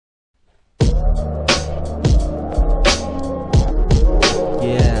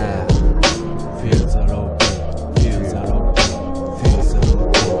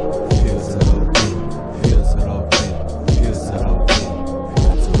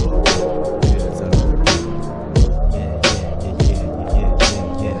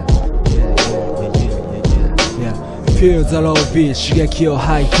Feel the low beat 刺激を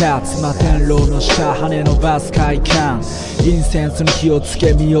吐いた摩天楼の下羽伸ばす快感インセンスに火をつ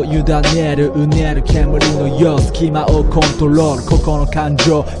け身を委ねるうねる煙のよう隙間をコントロール個々の感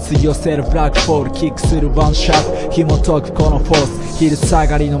情吸い寄せるブラックホールキックするワンシャット紐解くこのフォース昼下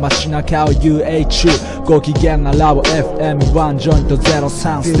がりの街中を遊泳中ご機嫌なラボ FM1 ジョイント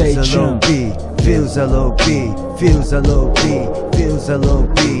03 Stay tuned Feels a low beat, feels a low beat, feels a low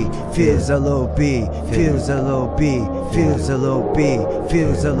beat, feels a low beat, feels a low beat, feels a low beat,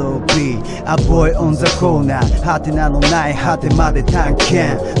 feels a low beat. A boy on the corner, 果てなのない果てまで探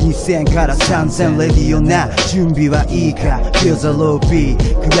検。2000から3000レディオな準備はいいか。Feels a low beat,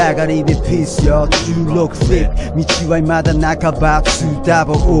 暗がりでピースよ。16フリップ、道は未だ半ば。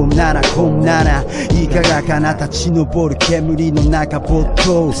20007こんなないかがかな立ち上る煙の中没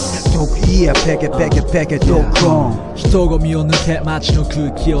頭。得意やペケペケペケドッコン人混みを抜け街の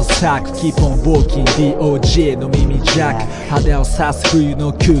空気を裂く Keep on walking DOG の耳ジャック派手を刺す冬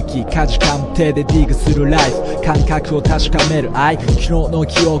の空気かじかむ手でディグするライフ感覚を確かめる愛昨日の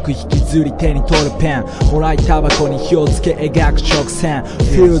記憶引きずり手に取るペンもらいタバコに火をつけ描く直線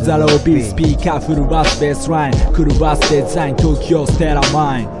Feel the low beat スピーカーフルバスベースライン狂わすデザイン東京ステラ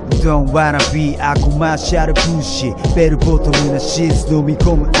マインDon't wanna be a commercial push ベルボトムなシーズ飲み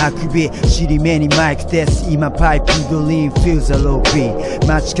込むあくび尻目にマイクです今パイプドリーム Feels a low beat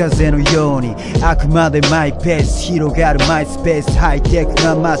街風のようにあくまでマイペース広がるマイスペースハイテク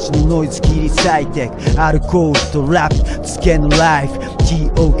な街のノイズ切り裂いてアルコールとラップつけのライフ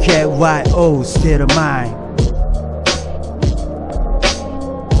TOKYO ステラマイン